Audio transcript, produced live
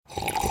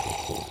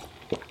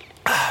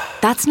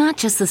That's not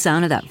just the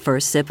sound of that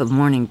first sip of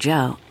Morning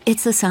Joe.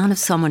 It's the sound of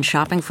someone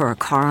shopping for a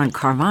car on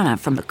Carvana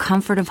from the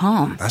comfort of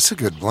home. That's a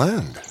good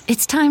blend.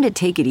 It's time to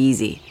take it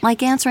easy,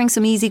 like answering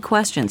some easy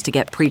questions to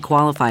get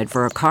pre-qualified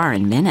for a car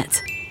in minutes.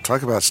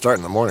 Talk about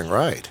starting the morning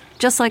right.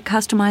 Just like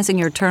customizing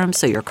your terms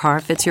so your car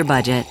fits your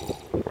budget.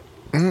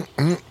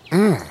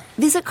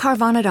 Visit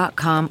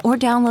Carvana.com or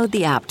download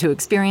the app to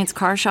experience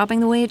car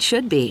shopping the way it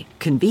should be.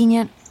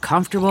 Convenient,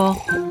 comfortable.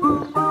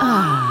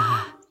 Ah.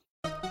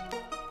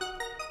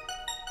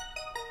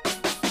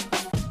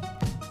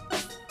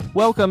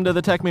 Welcome to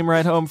the Tech Meme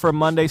Ride Home for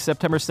Monday,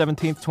 September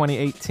 17th,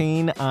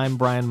 2018. I'm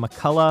Brian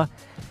McCullough.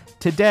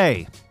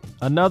 Today,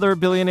 another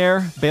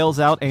billionaire bails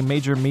out a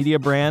major media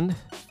brand.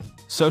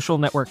 Social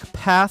network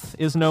Path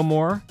is no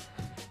more.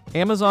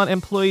 Amazon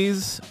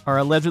employees are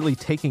allegedly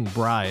taking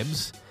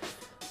bribes.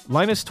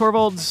 Linus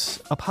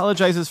Torvalds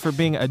apologizes for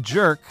being a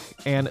jerk.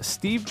 And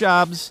Steve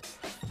Jobs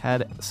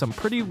had some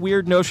pretty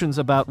weird notions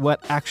about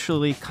what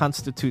actually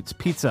constitutes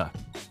pizza.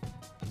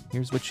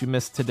 Here's what you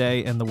missed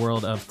today in the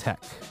world of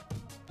tech.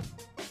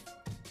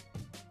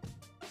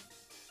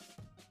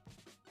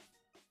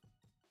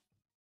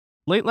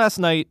 Late last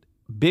night,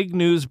 big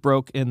news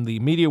broke in the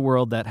media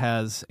world that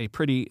has a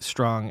pretty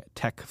strong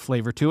tech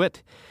flavor to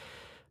it.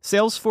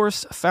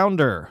 Salesforce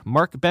founder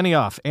Mark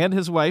Benioff and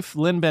his wife,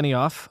 Lynn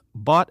Benioff,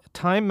 bought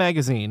Time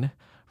magazine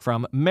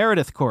from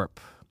Meredith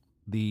Corp.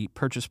 The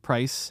purchase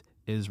price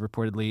is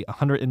reportedly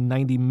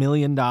 $190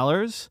 million.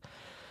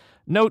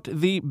 Note,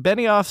 the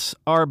Benioffs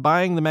are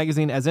buying the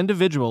magazine as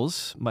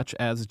individuals, much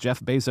as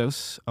Jeff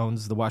Bezos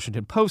owns the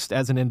Washington Post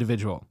as an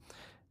individual.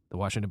 The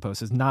Washington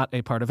Post is not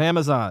a part of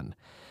Amazon.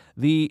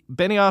 The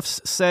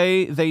Benioffs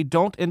say they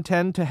don't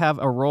intend to have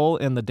a role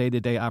in the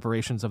day-to-day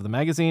operations of the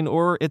magazine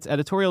or its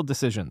editorial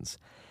decisions.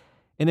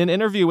 In an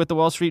interview with the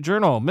Wall Street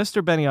Journal,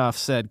 Mr. Benioff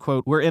said,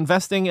 quote, "We're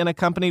investing in a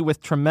company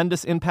with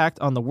tremendous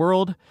impact on the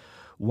world,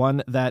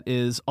 one that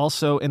is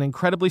also an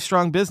incredibly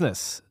strong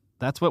business.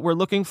 That's what we're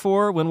looking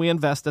for when we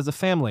invest as a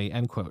family,"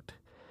 end quote.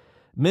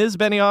 Ms.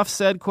 Benioff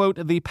said, quote,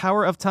 "The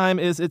power of Time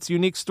is its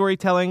unique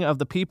storytelling of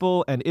the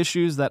people and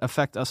issues that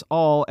affect us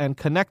all and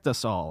connect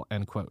us all,"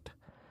 end quote.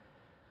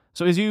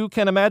 So as you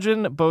can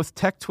imagine, both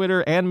tech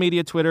Twitter and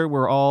media Twitter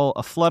were all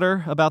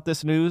aflutter about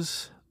this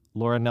news.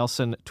 Laura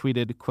Nelson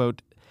tweeted,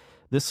 quote,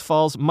 "This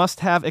fall's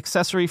must-have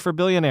accessory for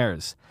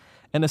billionaires,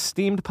 an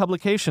esteemed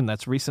publication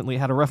that's recently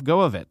had a rough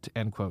go of it,"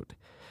 end quote.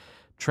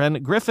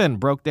 Trent Griffin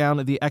broke down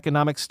the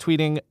economics,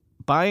 tweeting,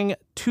 "Buying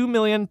 2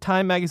 million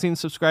Time magazine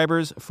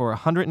subscribers for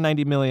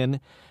 $190 million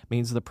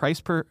means the price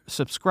per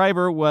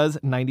subscriber was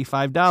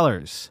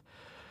 $95.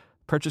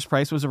 Purchase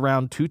price was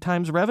around 2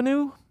 times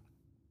revenue?"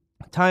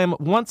 Time,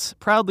 once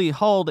proudly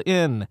hauled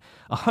in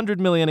 $100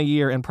 million a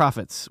year in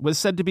profits, was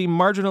said to be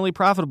marginally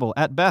profitable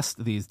at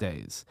best these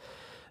days.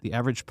 The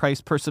average price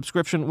per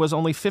subscription was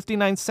only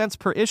 59 cents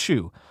per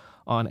issue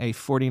on a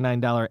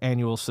 $49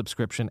 annual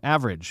subscription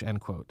average, end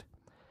quote.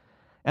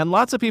 And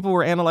lots of people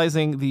were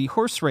analyzing the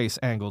horse race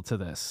angle to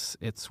this.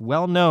 It's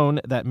well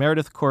known that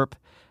Meredith Corp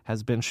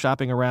has been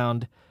shopping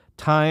around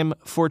Time,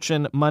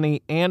 Fortune,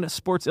 Money, and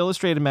Sports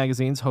Illustrated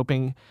magazines,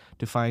 hoping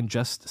to find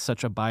just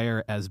such a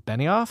buyer as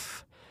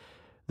Benioff.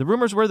 The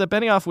rumors were that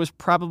Benioff was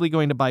probably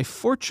going to buy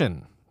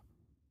Fortune.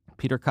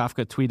 Peter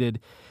Kafka tweeted,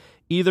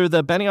 "Either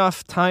the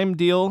Benioff Time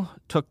deal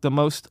took the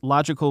most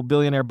logical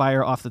billionaire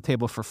buyer off the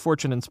table for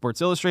Fortune and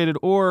Sports Illustrated,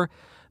 or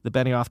the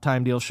Benioff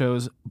Time deal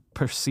shows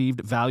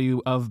perceived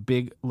value of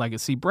big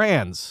legacy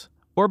brands,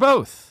 or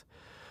both.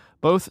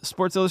 Both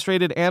Sports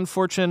Illustrated and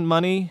Fortune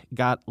Money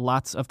got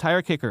lots of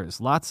tire kickers.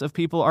 Lots of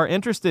people are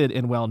interested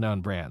in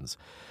well-known brands.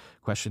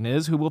 Question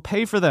is, who will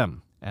pay for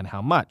them and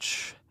how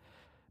much?"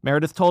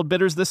 Meredith told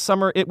bidders this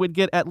summer it would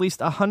get at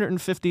least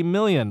 $150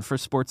 million for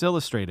Sports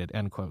Illustrated,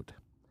 end quote.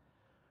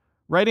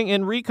 Writing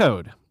in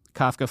Recode,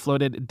 Kafka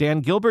floated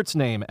Dan Gilbert's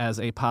name as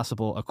a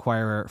possible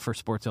acquirer for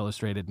Sports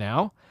Illustrated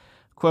now.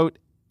 Quote,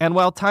 "And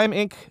while Time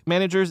Inc.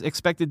 managers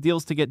expected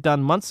deals to get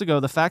done months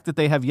ago, the fact that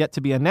they have yet to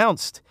be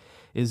announced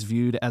is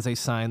viewed as a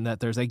sign that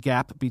there's a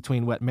gap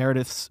between what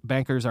Meredith's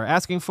bankers are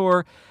asking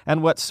for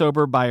and what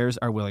sober buyers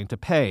are willing to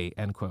pay,"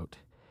 end quote.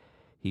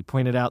 He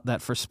pointed out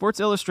that for Sports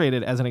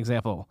Illustrated, as an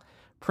example,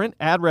 print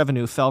ad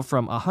revenue fell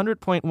from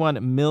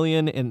 $100.1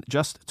 million in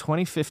just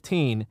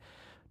 2015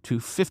 to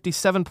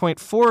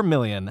 $57.4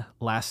 million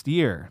last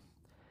year.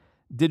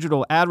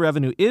 Digital ad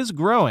revenue is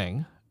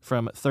growing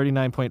from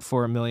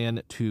 $39.4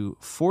 million to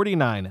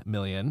 $49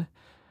 million.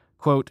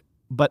 Quote,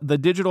 "But the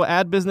digital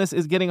ad business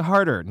is getting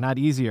harder, not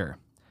easier.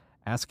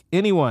 Ask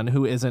anyone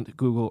who isn't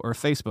Google or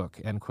Facebook,"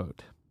 end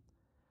quote.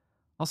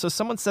 Also,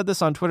 someone said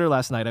this on Twitter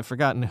last night, I've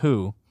forgotten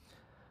who,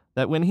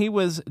 that when he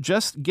was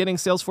just getting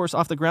Salesforce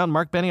off the ground,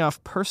 Mark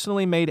Benioff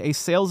personally made a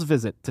sales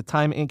visit to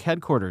Time Inc.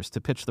 headquarters to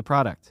pitch the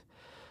product.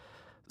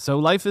 So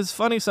life is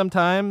funny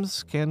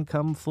sometimes, can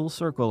come full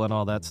circle and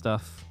all that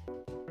stuff.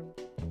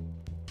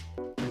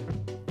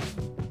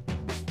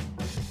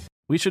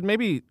 We should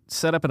maybe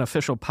set up an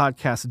official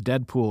podcast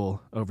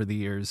Deadpool over the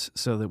years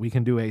so that we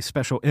can do a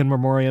special in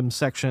memoriam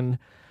section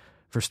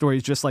for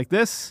stories just like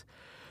this.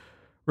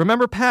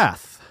 Remember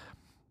Path.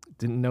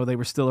 Didn't know they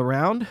were still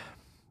around?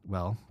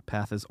 Well,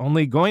 Path is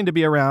only going to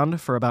be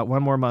around for about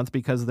one more month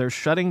because they're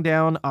shutting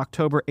down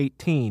October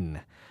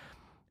 18.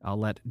 I'll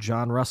let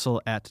John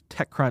Russell at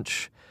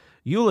TechCrunch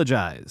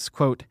eulogize.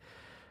 Quote,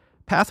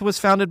 Path was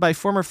founded by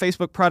former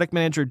Facebook product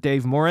manager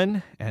Dave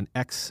Morin and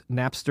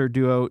ex-Napster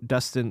duo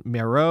Dustin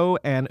Meyroux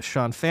and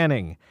Sean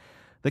Fanning.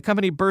 The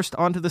company burst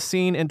onto the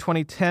scene in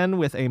 2010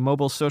 with a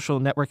mobile social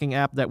networking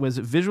app that was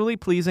visually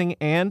pleasing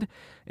and,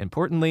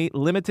 importantly,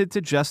 limited to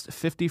just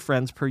 50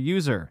 friends per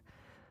user.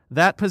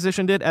 That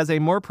positioned it as a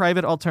more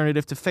private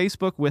alternative to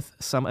Facebook with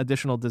some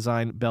additional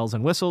design bells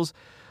and whistles,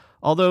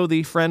 although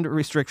the friend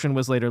restriction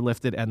was later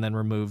lifted and then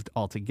removed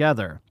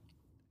altogether.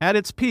 At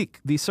its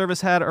peak, the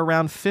service had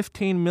around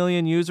 15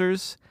 million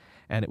users,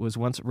 and it was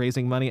once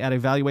raising money at a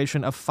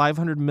valuation of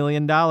 $500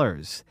 million.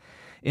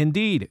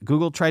 Indeed,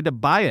 Google tried to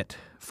buy it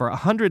for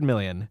 $100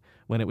 million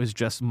when it was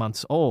just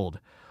months old.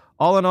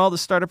 All in all, the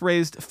startup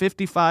raised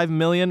 $55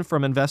 million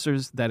from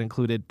investors that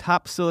included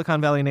top Silicon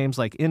Valley names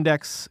like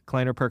Index,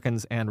 Kleiner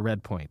Perkins, and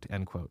Redpoint,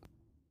 end quote.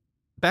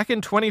 Back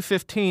in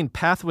 2015,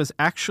 Path was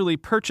actually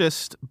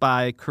purchased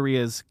by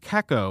Korea's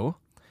Kakao,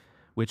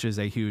 which is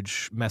a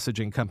huge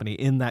messaging company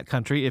in that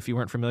country, if you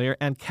weren't familiar.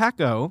 And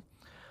Kakao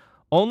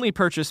only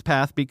purchased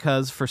Path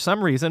because, for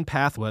some reason,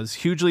 Path was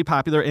hugely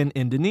popular in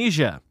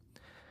Indonesia.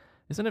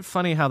 Isn't it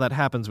funny how that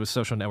happens with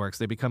social networks?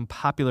 They become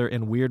popular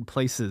in weird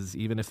places,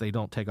 even if they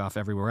don't take off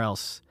everywhere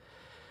else.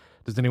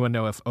 Does anyone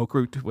know if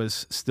Okrut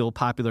was still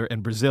popular in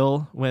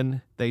Brazil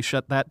when they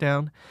shut that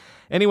down?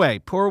 Anyway,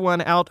 pour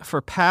one out for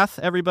Path,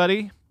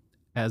 everybody.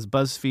 As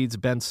BuzzFeed's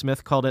Ben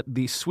Smith called it,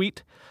 the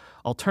sweet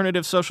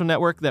alternative social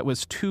network that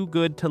was too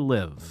good to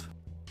live.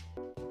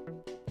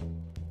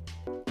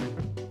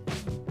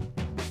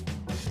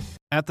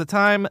 At the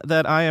time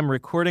that I am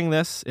recording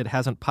this, it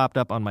hasn't popped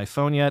up on my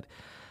phone yet,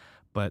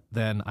 but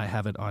then I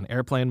have it on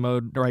airplane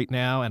mode right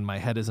now, and my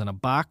head is in a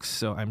box,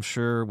 so I'm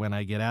sure when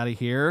I get out of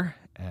here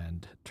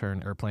and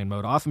turn airplane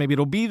mode off, maybe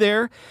it'll be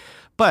there.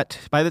 But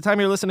by the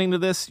time you're listening to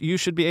this, you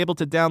should be able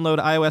to download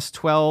iOS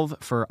 12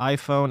 for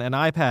iPhone and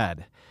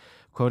iPad.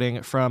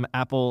 Quoting from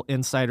Apple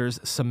Insider's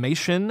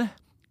summation,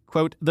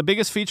 quote, the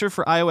biggest feature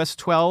for iOS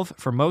 12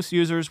 for most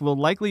users will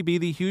likely be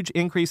the huge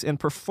increase in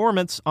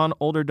performance on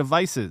older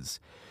devices.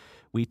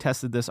 We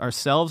tested this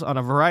ourselves on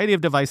a variety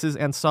of devices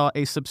and saw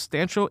a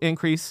substantial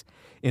increase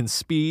in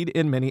speed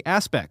in many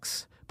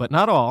aspects, but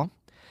not all,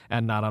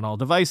 and not on all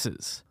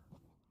devices.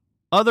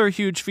 Other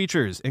huge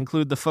features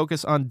include the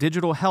focus on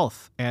digital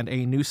health and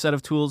a new set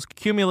of tools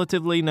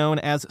cumulatively known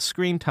as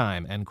screen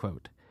time, end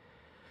quote.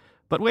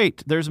 But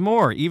wait, there's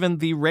more. Even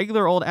the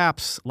regular old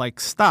apps like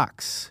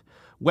stocks,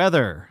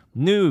 weather,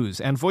 news,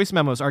 and voice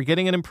memos are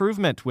getting an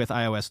improvement with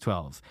iOS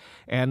 12.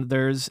 And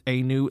there's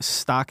a new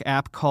stock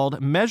app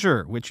called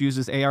Measure, which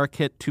uses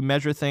ARKit to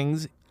measure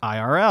things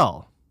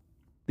IRL.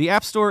 The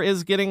App Store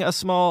is getting a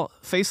small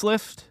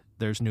facelift.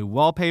 There's new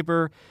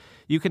wallpaper.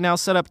 You can now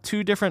set up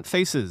 2 different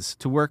faces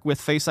to work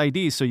with Face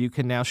ID, so you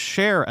can now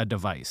share a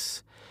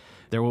device.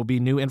 There will be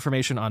new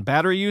information on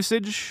battery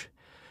usage.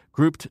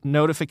 Grouped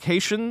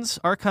notifications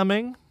are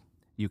coming.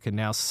 You can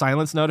now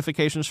silence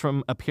notifications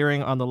from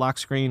appearing on the lock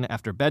screen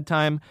after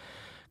bedtime.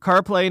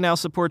 CarPlay now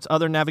supports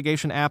other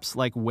navigation apps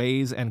like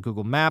Waze and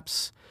Google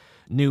Maps.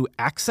 New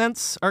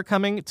accents are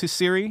coming to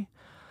Siri.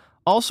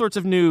 All sorts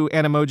of new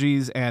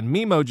Animojis and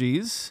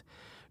Memojis.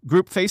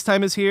 Group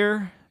FaceTime is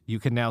here. You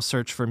can now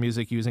search for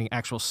music using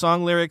actual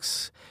song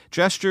lyrics.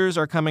 Gestures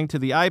are coming to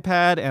the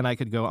iPad, and I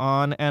could go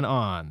on and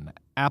on.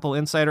 Apple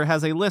Insider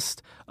has a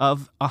list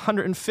of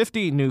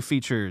 150 new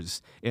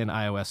features in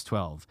iOS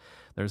 12.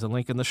 There's a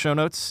link in the show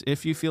notes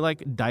if you feel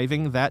like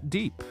diving that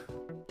deep.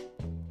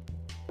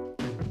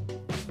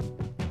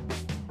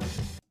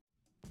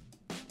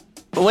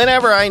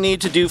 Whenever I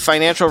need to do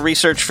financial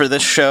research for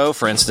this show,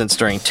 for instance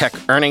during tech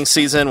earnings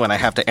season when I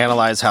have to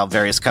analyze how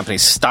various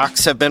companies'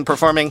 stocks have been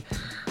performing,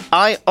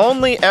 I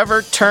only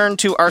ever turn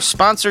to our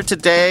sponsor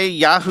today,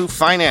 Yahoo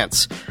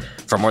Finance.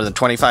 For more than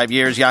 25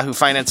 years, Yahoo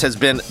Finance has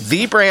been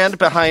the brand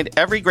behind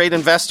every great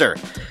investor.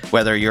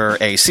 Whether you're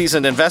a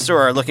seasoned investor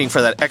or are looking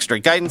for that extra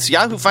guidance,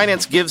 Yahoo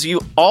Finance gives you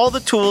all the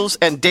tools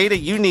and data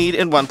you need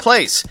in one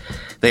place.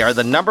 They are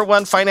the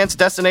 #1 finance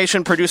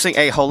destination producing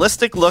a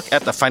holistic look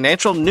at the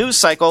financial news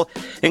cycle,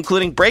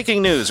 including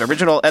breaking news,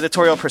 original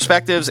editorial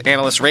perspectives,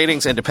 analyst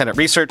ratings, independent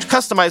research,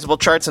 customizable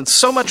charts, and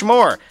so much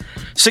more.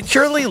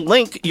 Securely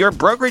link your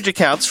brokerage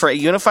accounts for a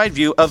unified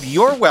view of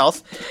your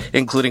wealth,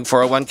 including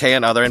 401k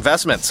and other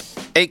investments.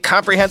 A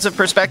comprehensive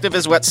perspective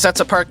is what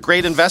sets apart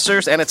great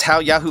investors, and it's how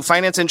Yahoo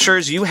Finance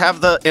ensures you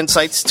have the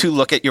insights to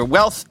look at your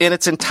wealth in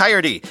its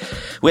entirety.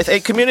 With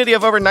a community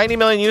of over 90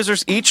 million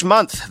users each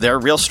month, their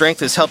real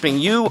strength is helping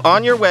you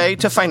on your way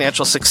to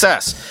financial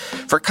success.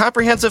 For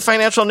comprehensive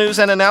financial news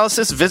and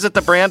analysis, visit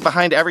the brand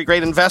behind every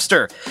great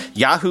investor,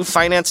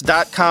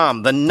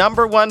 yahoofinance.com, the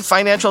 #1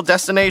 financial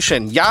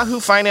destination,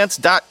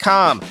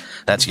 yahoofinance.com.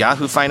 That's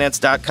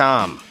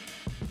yahoofinance.com.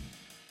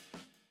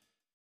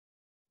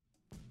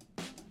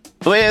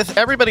 With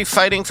everybody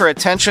fighting for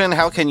attention,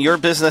 how can your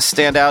business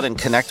stand out and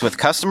connect with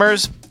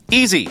customers?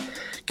 Easy.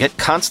 Get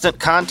Constant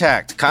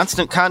Contact.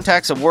 Constant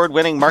Contact's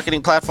award-winning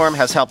marketing platform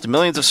has helped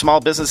millions of small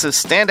businesses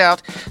stand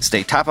out,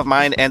 stay top of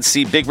mind, and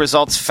see big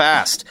results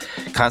fast.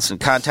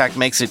 Constant Contact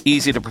makes it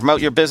easy to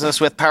promote your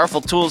business with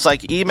powerful tools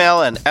like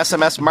email and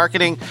SMS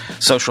marketing,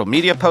 social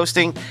media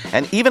posting,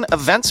 and even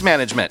events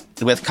management.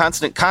 With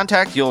Constant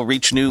Contact, you'll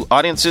reach new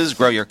audiences,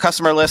 grow your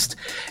customer list,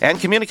 and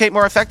communicate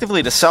more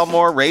effectively to sell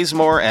more, raise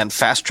more, and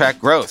fast-track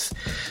growth.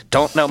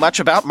 Don't know much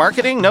about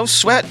marketing? No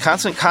sweat.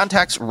 Constant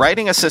Contact's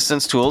writing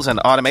assistance tools and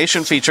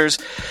automation features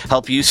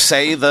help you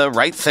say the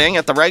right thing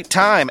at the right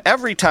time,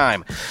 every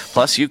time.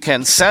 Plus, you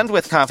can send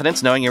with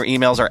confidence knowing your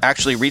emails are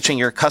actually reaching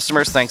your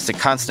customers thanks to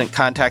Constant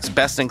Contact's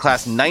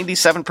best-in-class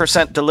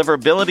 97%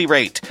 deliverability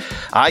rate.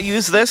 I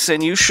use this,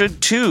 and you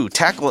should too.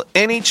 Tackle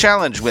any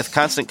challenge with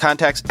Constant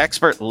Contact's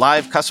expert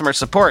live customer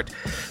support.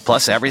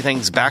 Plus,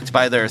 everything's backed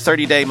by their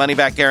 30-day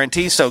money-back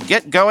guarantee, so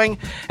get going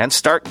and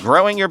start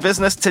growing your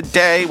business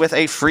today with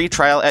a free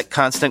trial at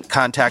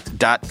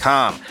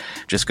ConstantContact.com.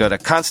 Just go to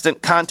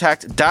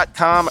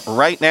ConstantContact.com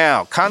right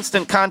now.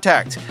 Constant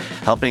Contact,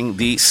 helping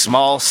the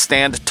small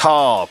stand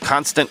tall.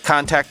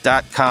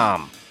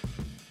 ConstantContact.com.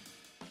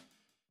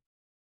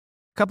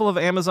 Couple of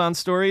Amazon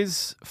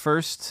stories.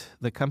 First,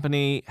 the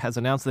company has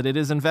announced that it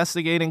is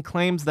investigating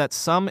claims that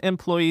some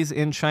employees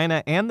in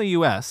China and the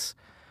U.S.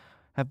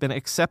 have been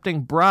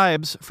accepting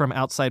bribes from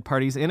outside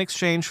parties in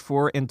exchange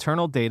for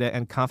internal data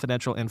and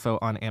confidential info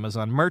on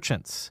Amazon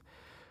merchants.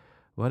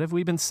 What have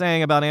we been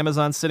saying about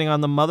Amazon sitting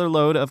on the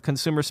motherlode of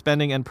consumer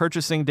spending and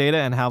purchasing data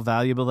and how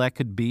valuable that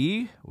could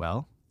be?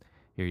 Well,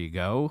 here you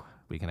go.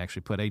 We can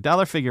actually put a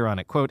dollar figure on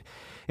it. Quote,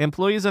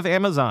 employees of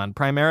Amazon,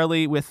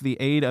 primarily with the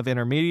aid of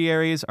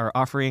intermediaries, are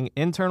offering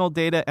internal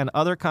data and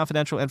other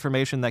confidential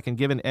information that can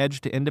give an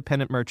edge to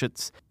independent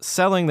merchants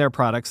selling their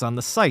products on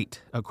the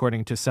site,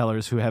 according to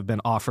sellers who have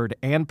been offered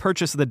and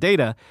purchased the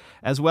data,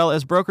 as well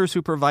as brokers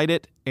who provide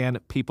it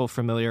and people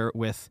familiar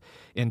with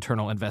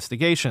internal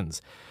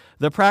investigations.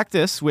 The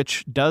practice,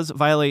 which does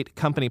violate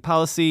company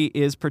policy,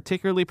 is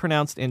particularly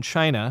pronounced in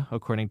China,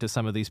 according to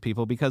some of these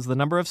people, because the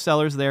number of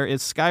sellers there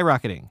is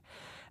skyrocketing.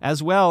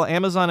 As well,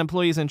 Amazon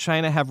employees in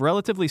China have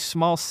relatively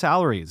small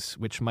salaries,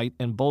 which might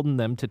embolden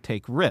them to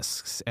take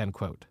risks, end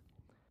quote.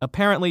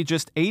 Apparently,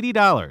 just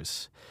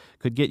 $80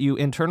 could get you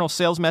internal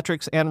sales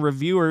metrics and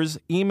reviewers'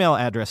 email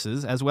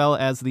addresses, as well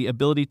as the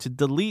ability to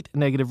delete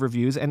negative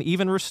reviews and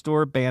even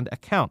restore banned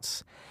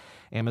accounts.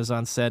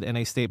 Amazon said in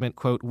a statement,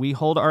 quote, we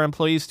hold our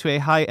employees to a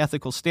high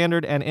ethical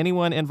standard, and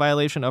anyone in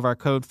violation of our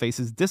code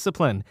faces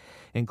discipline,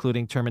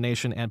 including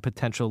termination and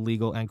potential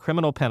legal and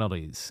criminal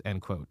penalties,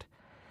 end quote.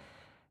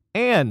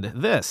 And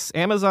this,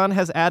 Amazon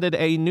has added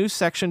a new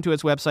section to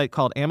its website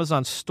called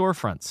Amazon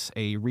Storefronts,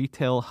 a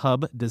retail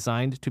hub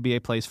designed to be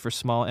a place for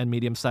small and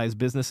medium-sized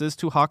businesses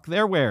to hawk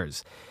their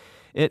wares.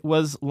 It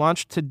was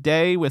launched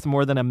today with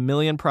more than 1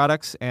 million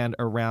products and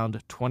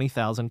around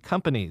 20,000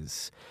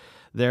 companies.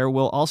 There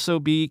will also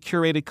be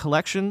curated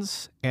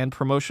collections and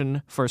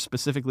promotion for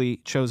specifically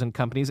chosen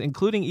companies,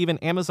 including even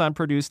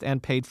Amazon-produced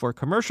and paid-for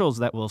commercials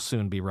that will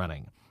soon be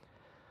running.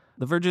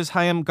 The Verge's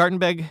Chaim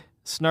Gartenbeg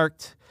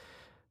snarked,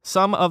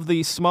 some of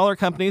the smaller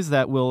companies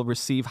that will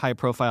receive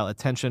high-profile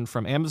attention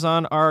from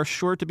Amazon are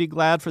sure to be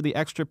glad for the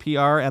extra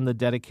PR and the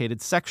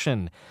dedicated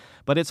section.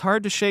 But it's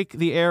hard to shake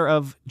the air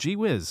of, gee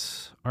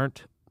whiz,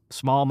 aren't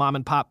small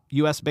mom-and-pop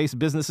U.S.-based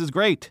businesses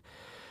great?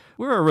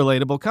 We're a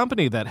relatable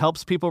company that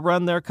helps people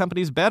run their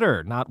companies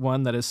better, not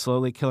one that is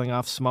slowly killing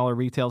off smaller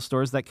retail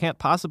stores that can't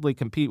possibly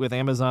compete with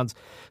Amazon's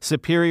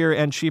superior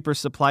and cheaper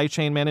supply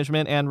chain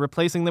management and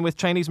replacing them with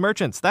Chinese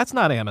merchants. That's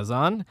not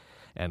Amazon,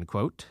 end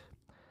quote.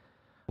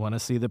 Want to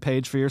see the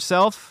page for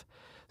yourself?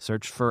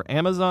 Search for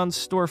Amazon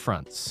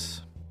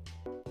Storefronts.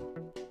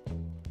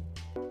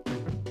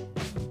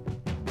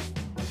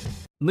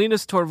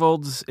 Linus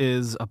Torvalds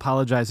is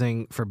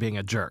apologizing for being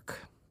a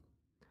jerk.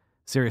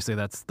 Seriously,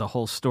 that's the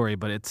whole story,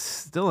 but it's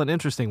still an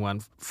interesting one.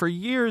 For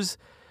years,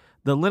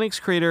 the Linux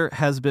creator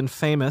has been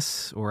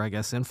famous, or I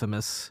guess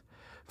infamous,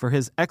 for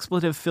his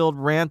expletive-filled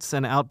rants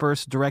and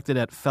outbursts directed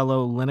at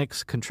fellow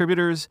Linux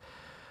contributors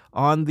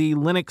on the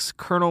Linux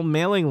kernel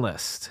mailing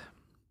list.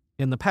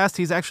 In the past,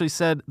 he's actually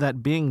said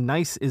that being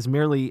nice is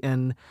merely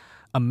an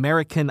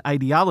American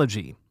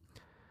ideology.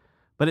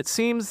 But it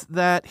seems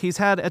that he's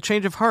had a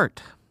change of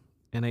heart.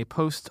 In a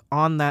post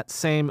on that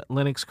same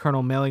Linux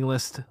kernel mailing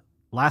list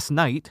last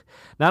night,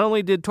 not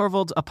only did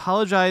Torvalds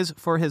apologize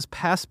for his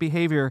past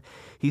behavior,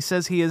 he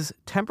says he is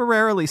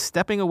temporarily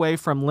stepping away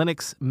from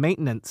Linux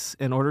maintenance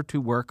in order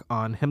to work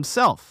on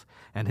himself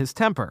and his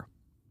temper.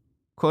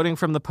 Quoting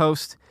from the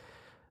post,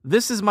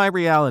 "This is my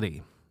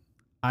reality.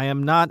 I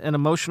am not an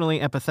emotionally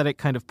empathetic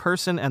kind of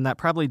person, and that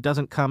probably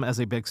doesn't come as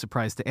a big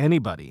surprise to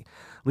anybody,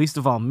 least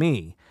of all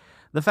me.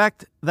 The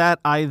fact that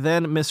I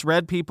then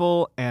misread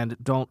people and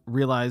don't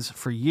realize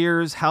for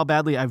years how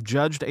badly I've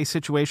judged a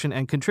situation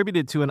and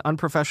contributed to an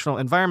unprofessional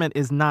environment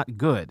is not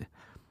good.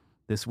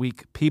 This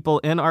week, people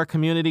in our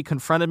community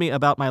confronted me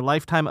about my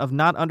lifetime of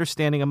not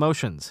understanding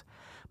emotions.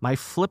 My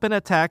flippant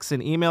attacks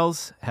and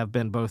emails have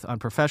been both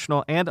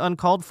unprofessional and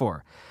uncalled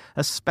for,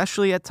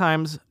 especially at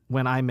times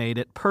when I made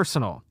it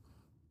personal.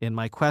 In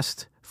my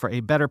quest for a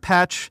better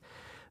patch,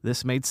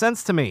 this made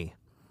sense to me.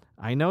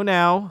 I know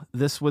now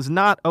this was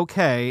not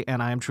okay,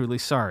 and I am truly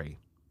sorry.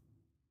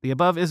 The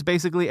above is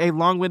basically a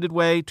long-winded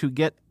way to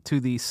get to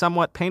the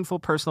somewhat painful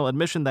personal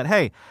admission that,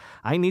 hey,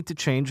 I need to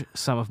change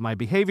some of my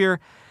behavior,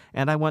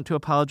 and I want to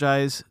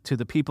apologize to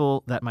the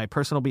people that my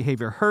personal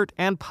behavior hurt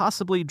and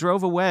possibly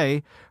drove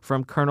away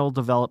from kernel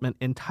development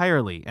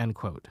entirely, end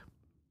quote.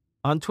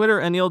 On Twitter,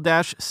 Anil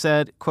Dash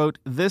said, quote,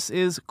 "This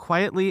is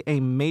quietly a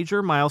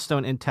major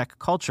milestone in tech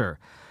culture.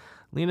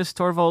 Linus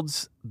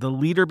Torvalds, the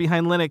leader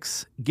behind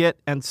Linux, Git,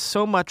 and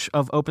so much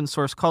of open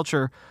source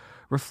culture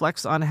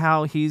reflects on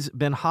how he's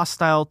been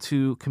hostile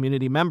to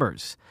community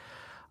members.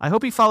 I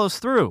hope he follows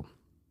through.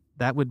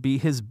 That would be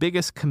his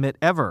biggest commit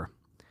ever.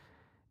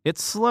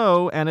 It's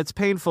slow and it's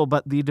painful,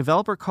 but the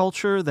developer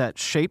culture that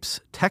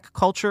shapes tech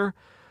culture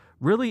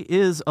really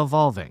is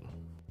evolving."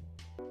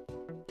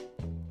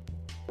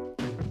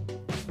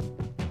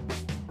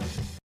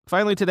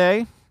 Finally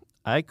today,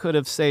 I could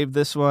have saved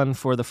this one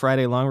for the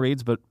Friday long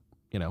reads, but,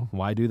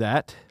 why do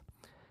that?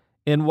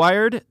 In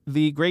Wired,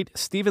 the great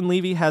Stephen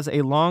Levy has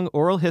a long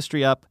oral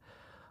history up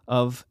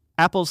of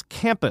Apple's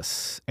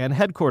campus and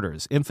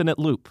headquarters, Infinite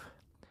Loop.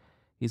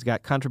 He's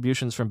got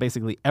contributions from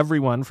basically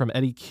everyone from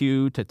Eddie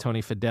Q to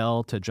Tony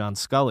Fadell to John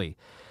Scully.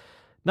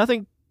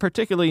 Nothing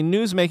particularly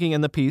newsmaking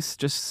in the piece,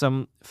 just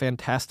some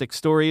fantastic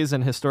stories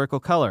and historical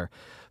color.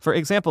 For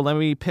example, let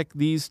me pick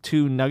these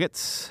two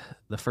nuggets.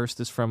 The first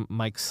is from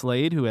Mike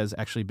Slade, who has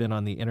actually been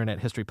on the Internet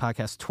History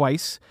Podcast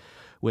twice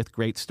with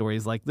great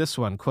stories like this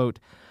one. Quote,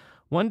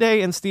 "One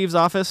day in Steve's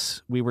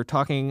office, we were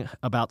talking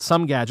about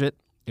some gadget.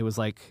 It was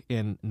like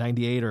in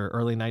 98 or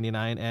early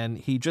 99, and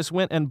he just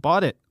went and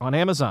bought it on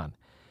Amazon.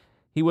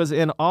 He was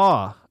in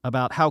awe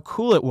about how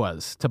cool it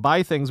was to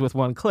buy things with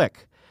one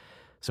click.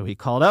 So he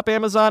called up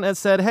Amazon and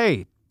said,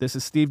 'Hey, this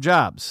is Steve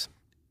Jobs,'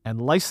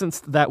 and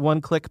licensed that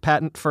one-click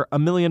patent for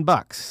 $1 million,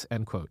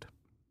 end quote.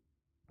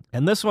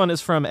 And this one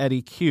is from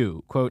Eddie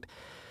Q. Quote,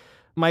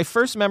 "My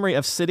first memory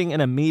of sitting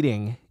in a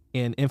meeting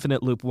in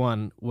Infinite Loop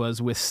 1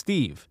 was with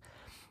Steve.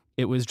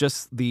 It was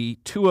just the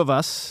two of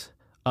us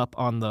up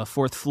on the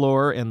fourth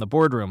floor in the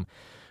boardroom.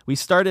 We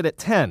started at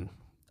 10.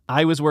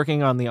 I was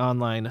working on the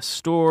online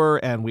store,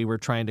 and we were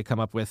trying to come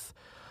up with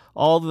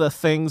all the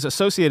things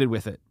associated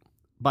with it.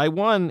 By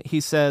 1, he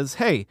says,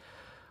 'Hey,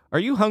 are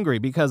you hungry?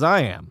 Because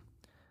I am.'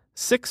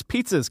 6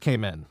 pizzas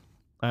came in.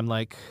 I'm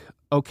like,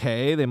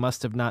 okay, they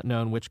must have not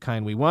known which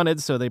kind we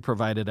wanted, so they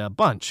provided a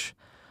bunch.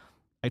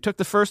 I took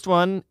the first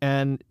one,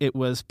 and it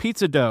was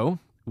pizza dough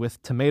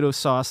with tomato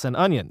sauce and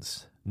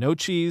onions. No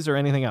cheese or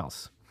anything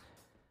else.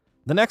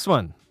 The next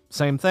one,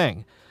 same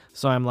thing.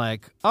 So I'm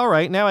like, all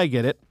right, now I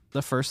get it.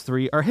 The first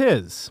 3 are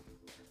his.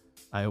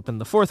 I opened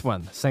the fourth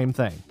one, same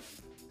thing.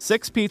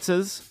 6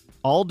 pizzas,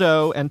 all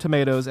dough and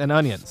tomatoes and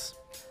onions.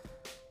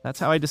 That's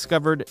how I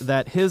discovered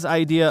that his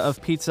idea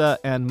of pizza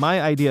and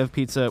my idea of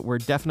pizza were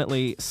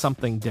definitely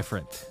something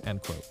different,"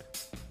 end quote.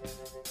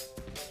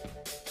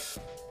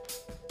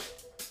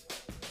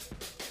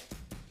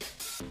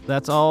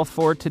 That's all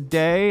for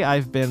today.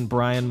 I've been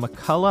Brian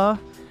McCullough.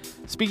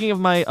 Speaking of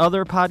my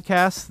other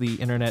podcast, the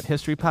Internet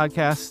History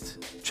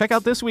Podcast, check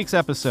out this week's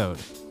episode.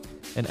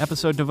 An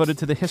episode devoted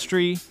to the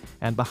history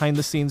and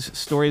behind-the-scenes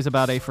stories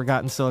about a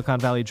forgotten Silicon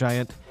Valley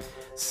giant,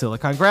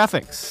 Silicon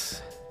Graphics.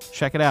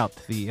 Check it out,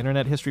 the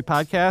Internet History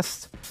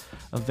Podcast,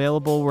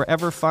 available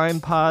wherever fine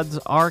pods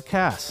are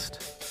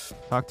cast.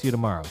 Talk to you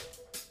tomorrow.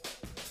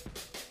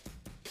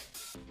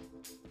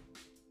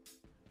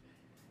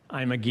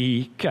 I'm a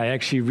geek. I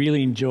actually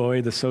really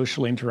enjoy the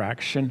social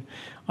interaction.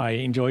 I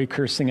enjoy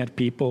cursing at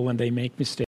people when they make mistakes.